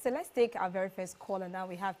 All right, so let's take our very first caller now.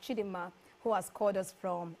 We have Chidima, who has called us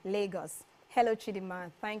from Lagos. Hello, Chidima.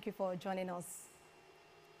 Thank you for joining us.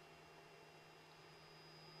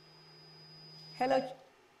 Hello,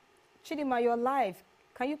 Chidima, you're live.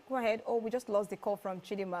 Can you go ahead? Oh, we just lost the call from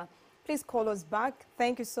Chidima. please call us back.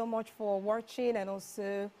 Thank you so much for watching and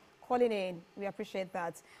also calling in. We appreciate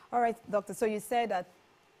that. All right, doctor, so you said that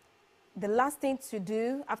the last thing to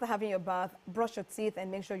do after having your bath, brush your teeth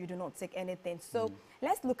and make sure you do not take anything. So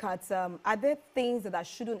let's look at, are there things that I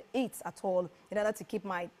shouldn't eat at all in order to keep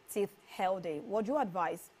my teeth healthy? What do you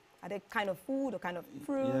advise? Are there kind of food or kind of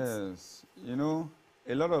fruits? Yes, you know,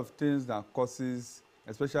 a lot of things that causes,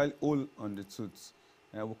 especially hole on the tooth,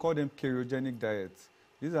 we call them cheirogenous diets.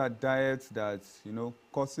 These are diets that, you know,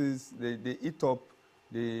 causes, they eat up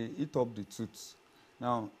the tooth.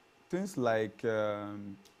 Now, things like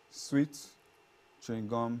sweet, chewing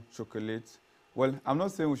gum, chocolate. Well, I'm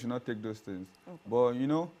not saying we should not take those things, but you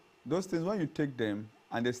know, those things, when you take them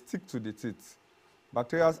and they stick to the teeth,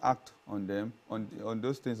 bacteria act on them, on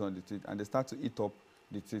those things on the teeth, and they start to eat up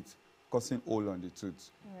the teeth, causing hole on the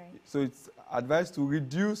tooth. Right. So it's advised to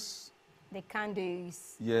reduce the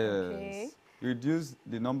candies. Yes. Okay. Reduce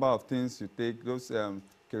the number of things you take, those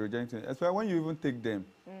cheirogenous things. Especially when you even take them,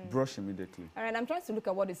 brush immediately. All right, I'm trying to look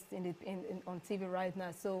at what is on TV right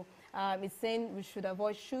now. So it's saying we should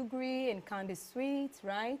avoid sugary and candy sweets,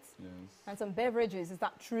 right? Yes. And some beverages. Is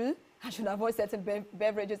that true? I should avoid certain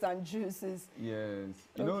beverages and juices. Yes.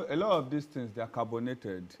 You know, a lot of these things, they are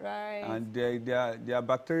carbonated. Right. And they are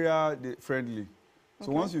bacteria friendly.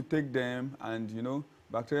 So once you take them and, you know,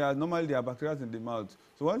 bacteria, normally there are bacteria in the mouth.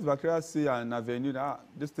 So once bacteria see an avenue,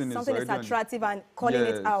 this thing something is is attractive and calling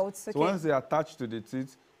it out. Okay. So once they attach to the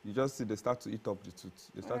teeth, you just see they start to eat up the tooth.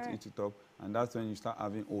 They start to eat it up, and that's when you start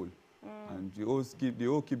having hole. And the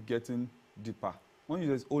hole keep getting deeper. When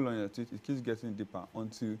there's hole on your teeth, it keeps getting deeper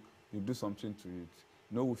until you do something to it.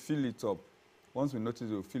 You know, we fill it up. Once we notice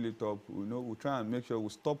we'll fill it up, we'll try and make sure we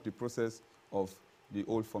stop the process of the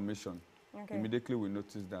hole formation. Okay. Immediately we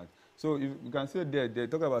notice that. So you can see there, they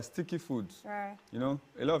talk about sticky foods. Right. You know,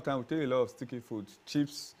 a lot of times we take a lot of sticky foods,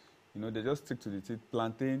 chips, you know, they just stick to the teeth.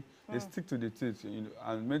 Plantain, they stick to the teeth. You know,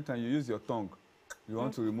 and many times you use your tongue. You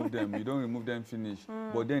want to remove them, you don't remove them finish.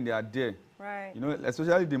 But then they are there. Right. You know,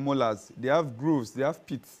 especially the molars, they have grooves, they have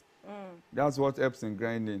pits. That's what helps in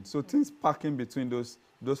grinding. So things pack in between those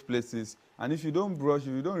places. And if you don't brush, if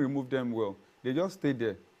you don't remove them well, they just stay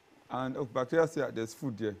there. And bacteria say, there's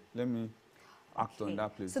food there, let me act on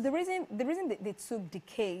that place. So the reason the tooth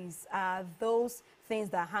decays are those things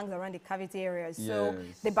that hang around the cavity areas. Yes. So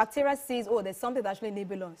the bacteria sees, oh, there's something that actually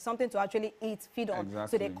nibble on, something to actually eat, feed on,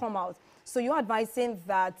 so they come out. So you're advising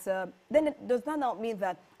that, then does that not mean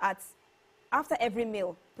that after every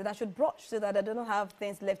meal that I should brush so that I don't have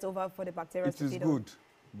things left over for the bacteria to feed on? It is good,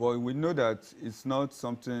 but we know that it's not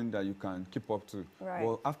something that you can keep up to. Right.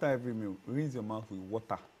 But after every meal, rinse your mouth with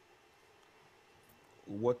water.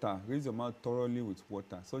 Rinse your mouth thoroughly with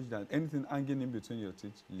water, such that anything hanging in between your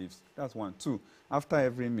teeth leaves. That's one. Two, after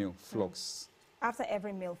every meal, floss. After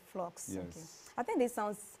every meal, floss. Yes. Okay. I think this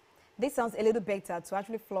sounds a little better to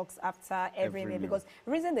actually floss after every meal, because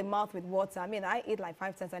rinsing the mouth with water, I mean, I eat like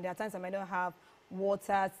 5 times, and there are times I might not have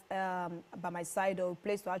water by my side or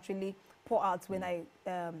place to actually pour out when I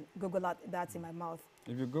Google that in my mouth.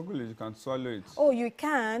 If you Google it, you can swallow it. Oh, you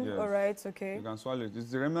can? Yes. All right, okay. You can swallow it. It's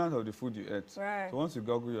the remnant of the food you ate. Right. So once you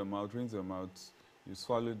gargle your mouth, rinse your mouth, you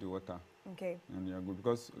swallow the water. Okay. And you're good.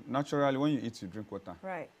 Because naturally, when you eat, you drink water.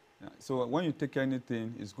 Right. Yeah. So when you take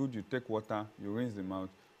anything, it's good you take water, you rinse the mouth,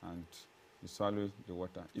 and you swallow the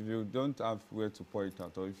water. If you don't have where to pour it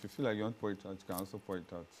out, or if you feel like you want to pour it out, you can also pour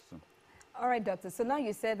it out. So. All right, doctor. So now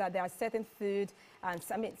you said that there are certain food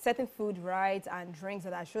right, and drinks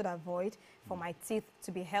that I should avoid for my teeth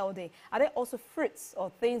to be healthy. Are there also fruits or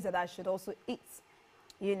things that I should also eat,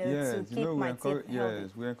 you know, to keep my teeth healthy?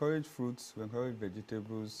 Yes, we encourage fruits, we encourage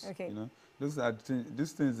vegetables. Okay. You know, those are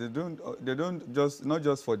these things. They don't just not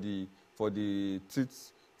just for the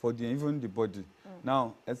teeth, for even the body.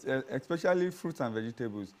 Now, especially fruits and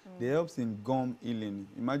vegetables, they help in gum healing.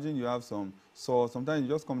 Imagine you have some sores. Sometimes you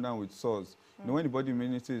just come down with sores. You know, when the body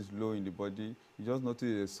immunity is low in the body, you just notice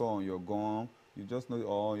a sore on your gum, you just know,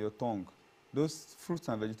 or your tongue. Those fruits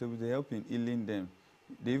and vegetables, they help in healing them.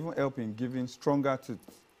 They even help in giving stronger teeth.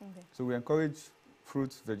 Okay. So we encourage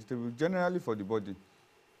fruits, vegetables, generally for the body.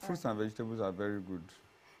 Fruits and vegetables are very good.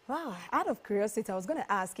 Wow, out of curiosity, I was going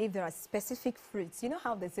to ask if there are specific fruits. You know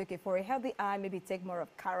how they say, okay, for a healthy eye, maybe take more of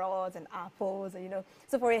carrots and apples, and, you know.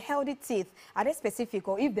 So for a healthy teeth, are they specific,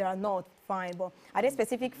 or if they are not, fine, but are there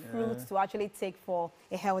specific fruits to actually take for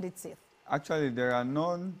a healthy teeth? Actually, there are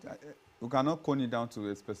none. We cannot cone it down to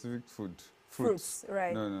a specific food. Fruits,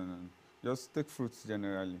 right. No. Just take fruits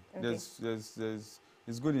generally. Okay.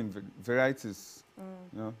 It's good in varieties.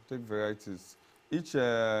 You know, take varieties. Each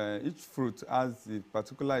fruit has the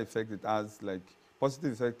particular effect it has, like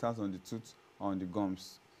positive effect it has on the tooth or on the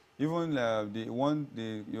gums. Even I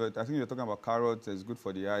think you're talking about carrots. It's good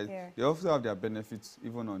for the eyes. Yeah. They also have their benefits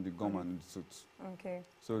even on the gum and the tooth. Okay.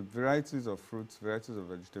 So varieties of fruits, varieties of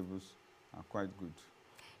vegetables are quite good.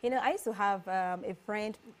 You know, I used to have a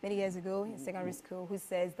friend many years ago in secondary school who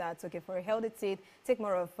says that, okay, for a healthy teeth, take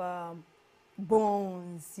more of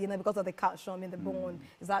bones, you know, because of the calcium in the bone.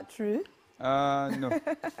 Is that true? No,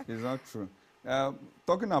 it's not true.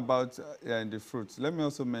 Talking about the fruits, let me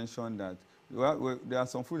also mention that there are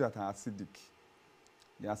some fruits that are acidic.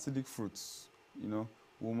 The acidic fruits, you know,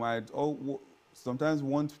 we might sometimes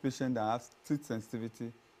want patients that have teeth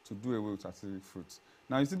sensitivity to do away with acidic fruits.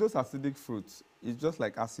 Now, you see those acidic fruits, it's just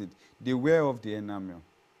like acid. They wear off the enamel.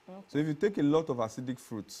 Okay. So if you take a lot of acidic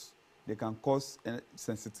fruits, they can cause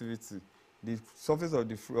sensitivity. The surface of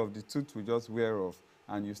the tooth will just wear off,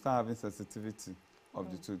 and you start having sensitivity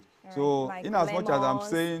of the tooth. Right. So like in as lemons, much as I'm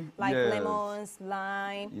saying, like yes, lemons,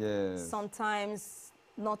 lime, yes, sometimes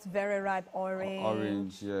not very ripe orange.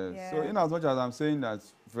 Orange, yes. Yeah. So in as much as I'm saying that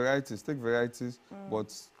take varieties,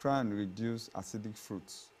 but try and reduce acidic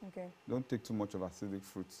fruits. Okay. Don't take too much of acidic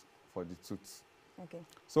fruits for the tooth. Okay.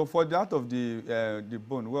 So for that of the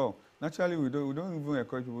bone, well, naturally we don't even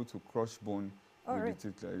encourage people to crush bone with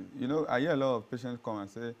the teeth. You know, I hear a lot of patients come and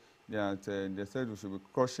say that they said we should be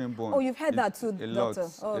crushing bone. Oh, you've heard that too, doctor.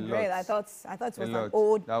 Oh, great! I thought it was an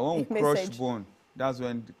old that when we message. crush bone, that's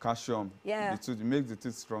when the calcium, the tooth, it makes the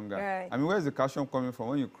teeth stronger. Right. I mean, where is the calcium coming from?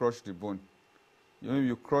 When you crush the bone,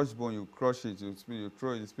 you crush bone, you crush it, you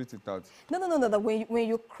spit it out. No. When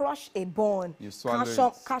you crush a bone, you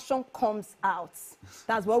swallow calcium comes out.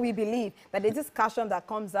 That's what we believe. That it is calcium that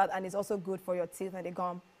comes out, and it's also good for your teeth and the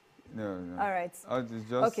gum. No. All right. It's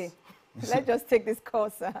just okay. Let's just take this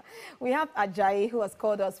course. We have Ajayi, who has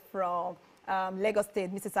called us from Lagos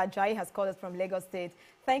State. Mrs. Ajayi has called us from Lagos State.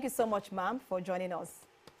 Thank you so much, ma'am, for joining us.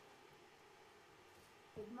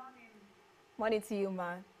 Good morning. Morning to you,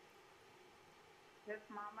 ma'am. Yes,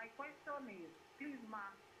 ma'am. My question is, please,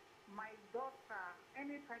 ma'am, my daughter,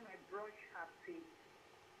 anytime I brush her teeth,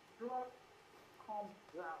 blood comes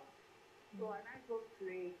out. So when I go to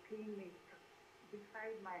a clinic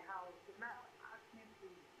beside my house, they now ask me to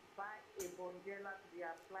buy a bongela to be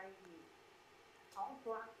applying it. I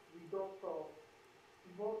also ask the doctor,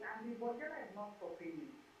 and the bongela is not stopping me.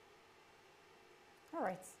 All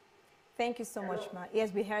right. Thank you so much, ma.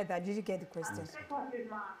 Yes, we heard that. Did you get the question? Secondly,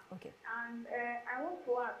 ma. Okay. And I want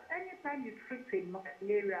to ask, anytime you treat a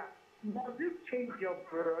malaria, must you change your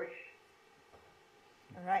brush?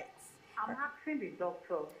 All right. I'm asking the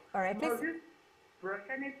doctor. All right, please. Must you brush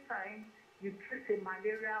anytime you treat a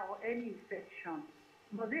malaria or any infection?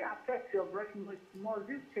 Must it affect your brush? Must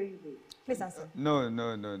you change it? Please answer.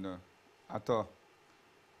 No. At all.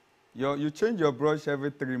 You change your brush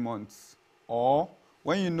every 3 months, or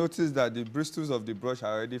when you notice that the bristles of the brush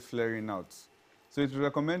are already flaring out. So it's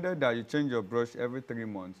recommended that you change your brush every 3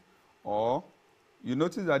 months, or you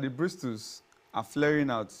notice that the bristles are flaring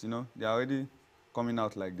out, you know, they're already coming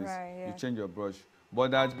out like this. Right, yeah. You change your brush.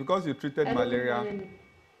 But that because you treated malaria,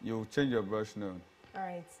 you change your brush now. All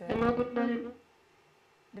right, sir.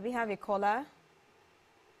 Do we have a caller?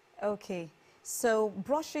 Okay. So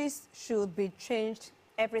brushes should be changed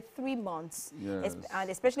every 3 months. Yes. And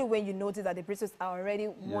especially when you notice that the bristles are already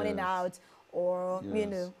worn out, or, you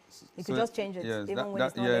know, you could just change it. Yes, even when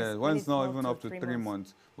it's not, when it's not even up to 3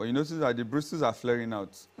 months. But you notice that the bristles are flaring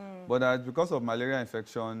out. But that because of malaria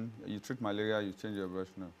infection, you treat malaria, you change your brush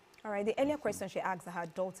now. All right. The earlier question she asked her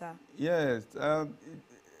daughter. Yes.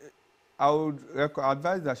 I would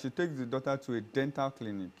advise that she takes the daughter to a dental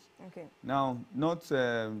clinic. Okay. Now, not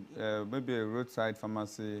maybe a roadside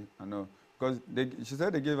pharmacy, I know. Because she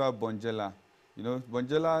said they gave her bongela. You know,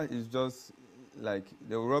 bongela is just like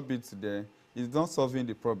they rub it there. It's not solving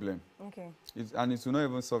the problem. Okay. And it will not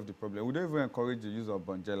even solve the problem. We don't even encourage the use of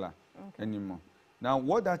bongela anymore. Now,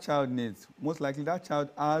 what that child needs, most likely that child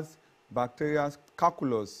has bacterial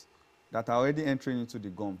calculus that are already entering into the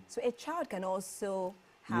gum. So a child can also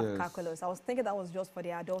have calculus. I was thinking that was just for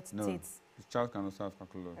the adult teeth. The child can also have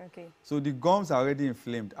calculus. Okay. So the gums are already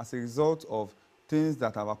inflamed as a result of things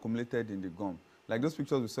that have accumulated in the gum. Like those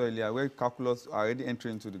pictures we saw earlier where calculus are already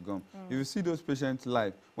entering into the gum. If you see those patients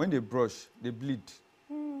live, when they brush, they bleed.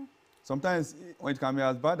 Sometimes when it can be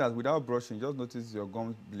as bad as without brushing, just notice your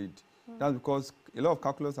gums bleed. That's because a lot of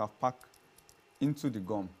calculus are packed into the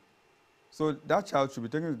gum. So that child should be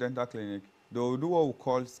taken to the dental clinic. They will do what we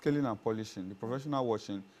call scaling and polishing, the professional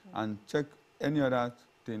washing, and check any other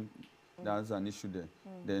thing that's an issue there.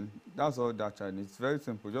 Then that's all that child needs. It's very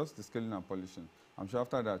simple, just the scaling and polishing. I'm sure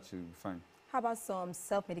after that she'll be fine. How about some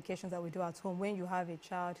self-medications that we do at home? When you have a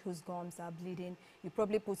child whose gums are bleeding, you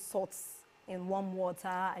probably put salts in warm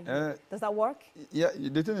water. Does that work? Yeah,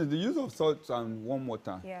 the thing is, the use of salt and warm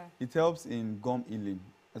water, it helps in gum healing,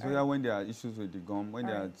 especially when there are issues with the gum, when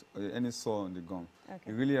there are any sore on the gum.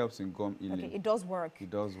 It really helps in gum healing. Okay, it does work. It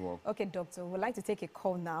does work. Okay, doctor, we'd like to take a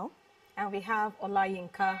call now. And we have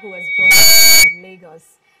Olayinka, who has joined us from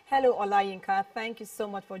Lagos. Hello, Olayinka. Thank you so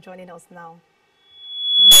much for joining us now.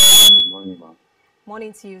 Good morning, ma'am.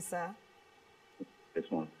 Morning to you, sir. Yes,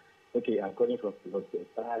 ma'am. Okay, I'm calling from the hospital.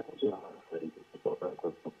 I want to ask a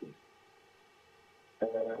question, please.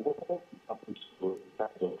 What happens to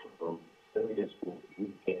that from 7 years old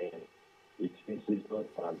its sister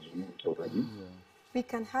has removed already? We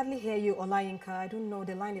can hardly hear you, Olayinka. I don't know.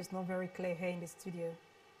 The line is not very clear here in the studio.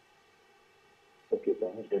 Okay,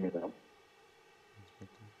 can you hear me now?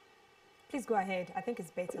 Please go ahead. I think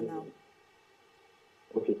it's better now.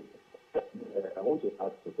 Okay. I want to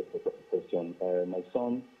ask a question. My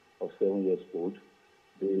son of 7 years old,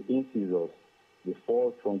 the incisors, the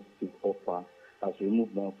 4 front teeth upper, has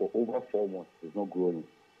removed now for over 4 months. It's not growing.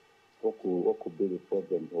 What could be the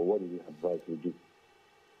problem, or what do you advise we do?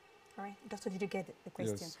 All right. Doctor, did you get the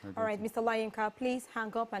question? Yes, all right, Mr. Olayinka, please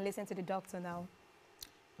hang up and listen to the doctor now.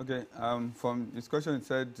 Okay, from his question, it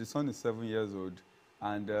said the son is 7 years old,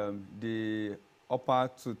 and the upper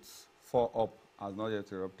tooth 4 up has not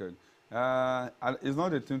yet erupted. It's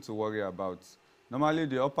not a thing to worry about. Normally,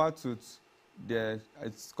 the upper tooth,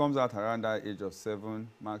 it comes out around that age of 7,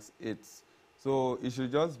 max 8. So it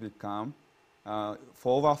should just be calm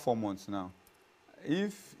for over 4 months now.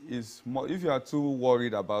 If you are too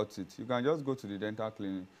worried about it, you can just go to the dental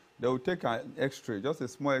clinic. They will take an X-ray, just a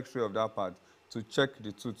small X-ray of that part, to check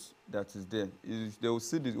the tooth that is there. They will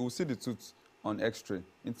see the tooth on X-ray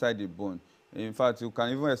inside the bone. In fact, you can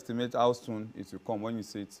even estimate how soon it will come when you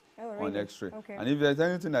see it on X-ray. Okay. And if there's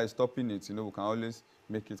anything that is stopping it, we can always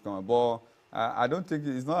make it come. But I don't think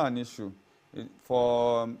it's not an issue.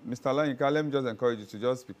 For Mr. Olayinka, let me just encourage you to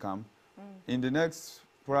just be calm. In the next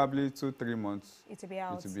probably 2-3 months, it will be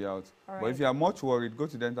out. It will be out. Right. But if you are much worried, go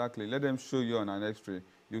to dental clinic. Let them show you on an X-ray.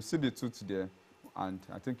 You'll see the tooth there, and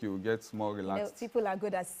I think you will get more relaxed. People are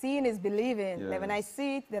good at seeing is believing. Yes. Like when I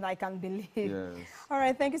see it, then I can believe. Yes. All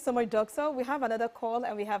right, thank you so much, doctor. We have another call,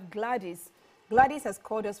 and we have Gladys. Gladys has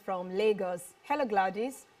called us from Lagos. Hello,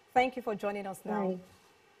 Gladys. Thank you for joining us now.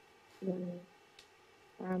 Hi.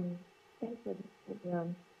 Thanks for the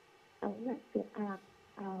program. I would like to ask...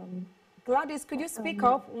 Gladys, could you speak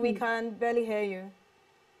up? We can barely hear you.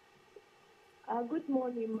 Good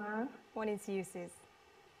morning, ma. Morning to you, sis.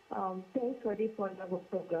 Thanks for this wonderful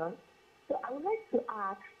program. So I would like to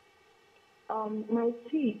ask, my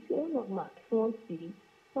teeth, one of my front teeth,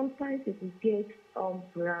 sometimes it will get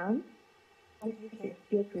brown, sometimes it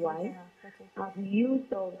gets white. I've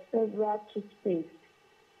used several toothpaste.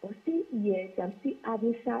 But still yet, I'm still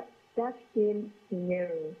having that same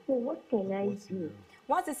scenario. So what can I do?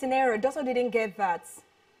 What's the scenario? Doctor didn't get that.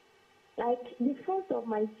 Like the front of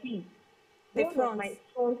my teeth. Of my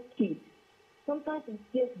front teeth. Sometimes it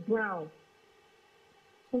gets brown.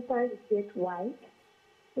 Sometimes it gets white.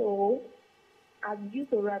 So I've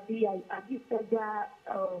used already, I've used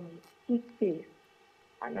several toothpaste.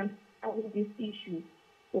 And I'm having this issue.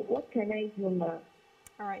 So what can I do now?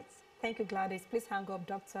 All right. Thank you, Gladys. Please hang up.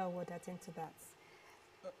 Doctor will attend to that.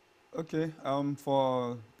 Okay.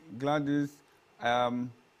 For Gladys,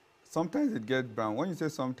 sometimes it gets brown. When you say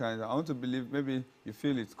sometimes, I want to believe maybe you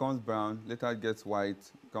feel it comes brown, later it gets white,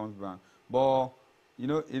 it comes brown. But,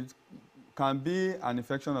 it can be an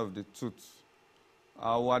infection of the tooth.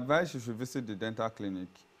 I would advise you should visit the dental clinic.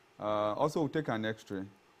 Also, we'll take an X-ray.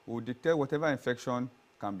 We'll detect whatever infection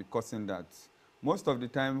can be causing that. Most of the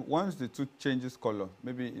time, once the tooth changes color,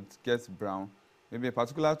 maybe it gets brown, maybe a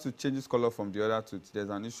particular tooth changes color from the other tooth, there's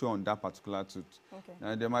an issue on that particular tooth. Okay.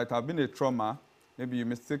 And there might have been a trauma. Maybe you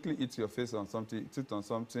mistakenly hit your face on something, tooth on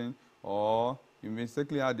something, or you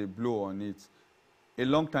mistakenly had a blow on it a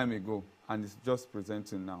long time ago, and it's just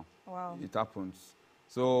presenting now. Wow. It happens.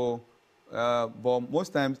 So, but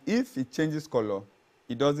most times, if it changes color,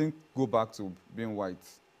 it doesn't go back to being white.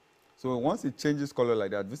 So once it changes color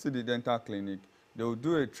like that, visit the dental clinic. They will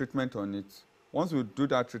do a treatment on it. Once we do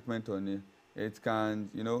that treatment on it, it can,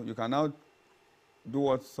 you can now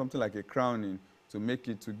do something like a crowning to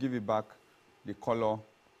give it back the color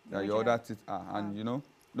that your other teeth are. And,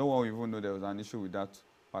 no one will even know there was an issue with that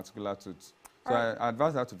particular tooth. So I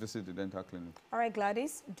advise her to visit the dental clinic. All right,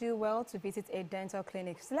 Gladys, do well to visit a dental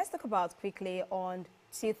clinic. So let's talk about quickly on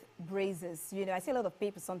teeth braces. I see a lot of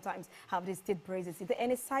people sometimes have these teeth braces. Is there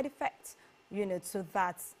any side effect, to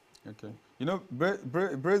that? Okay.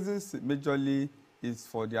 Braces majorly is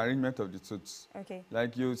for the arrangement of the tooth. Okay.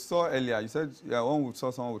 Like you saw earlier, you said when we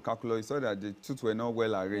saw someone with calculus, you saw that the tooth were not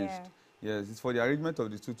well arranged. Yeah. Yes, it's for the arrangement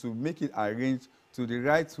of the tooth to make it arranged to the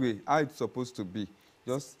right way, how it's supposed to be.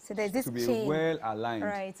 Just so there's this to be chain. well aligned.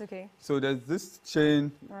 Right, okay. So there's this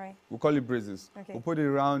chain, right. we call it braces. Okay. We put it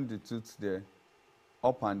around the tooth there,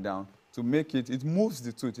 up and down, to make it moves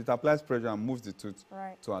the tooth. It applies pressure and moves the tooth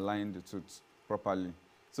to align the tooth properly.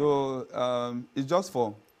 So it's just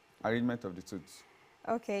for arrangement of the tooth.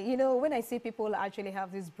 Okay, you know, when I see people actually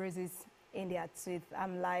have these braces in their teeth,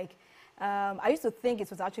 I'm like, I used to think it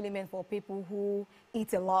was actually meant for people who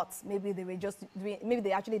eat a lot. Maybe they were just doing, maybe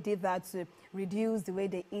they actually did that to reduce the way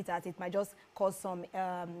they eat, as it might just cause some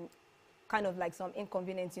kind of like some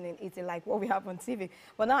inconvenience in eating, like what we have on TV.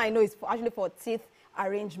 But now I know it's actually for teeth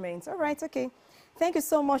arrangements. All right, okay. Thank you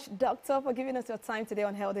so much, Doctor, for giving us your time today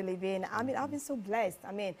on Healthy Living. I mean, I've been so blessed.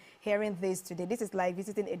 I mean, hearing this today. This is like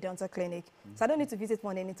visiting a dental clinic. So I don't need to visit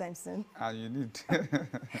one anytime soon. You need.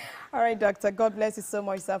 All right, Doctor. God bless you so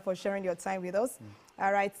much, sir, for sharing your time with us.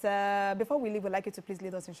 All right, before we leave, we'd like you to please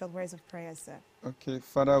lead us in short words of prayer, sir. Okay,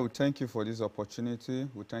 Father, we thank you for this opportunity.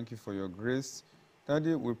 We thank you for your grace.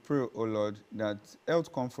 Daddy, we pray, oh Lord, that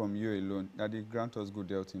health comes from you alone. Daddy, grant us good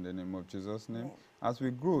health in the name of Jesus' name. Amen. As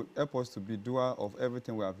we grow, help us to be doer of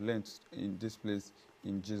everything we have learned in this place,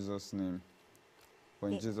 in Jesus' name. For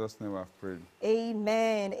in Jesus' name we have prayed.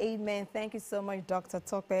 Amen. Amen. Thank you so much, Dr.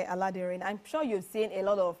 Tope Daniel-Aladinrin. I'm sure you've seen a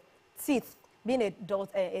lot of teeth. Being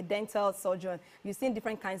a dental surgeon, you've seen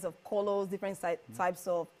different kinds of colors, different types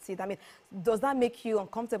of teeth. I mean, does that make you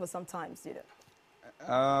uncomfortable sometimes, you know?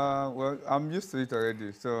 Well, I'm used to it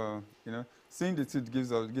already. So, you know, seeing the teeth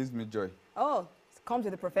gives me joy. Oh, it comes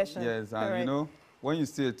with the profession. Yes, and you know, when you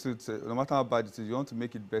see a tooth, no matter how bad it is, you want to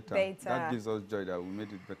make it better. That gives us joy that we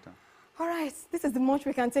made it better. All right, this is the much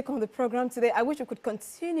we can take on the program today. I wish we could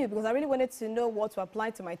continue because I really wanted to know what to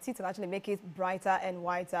apply to my teeth and actually make it brighter and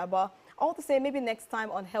whiter. But all to say, maybe next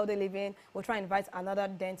time on Healthy Living, we'll try and invite another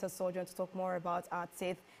dental surgeon to talk more about our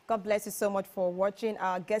teeth. God bless you so much for watching.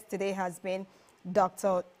 Our guest today has been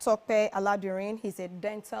Dr. Tope Daniel-Aladinrin. He's a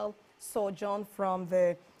dental surgeon from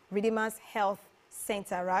the Redeemer's Health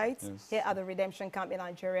Center, right? Yes. Here at the Redemption Camp in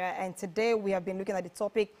Nigeria. And today we have been looking at the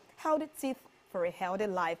topic, healthy teeth for a healthy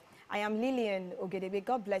life. I am Lilian Ogedegbe.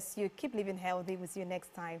 God bless you. Keep living healthy. We'll see you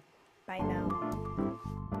next time. Bye now.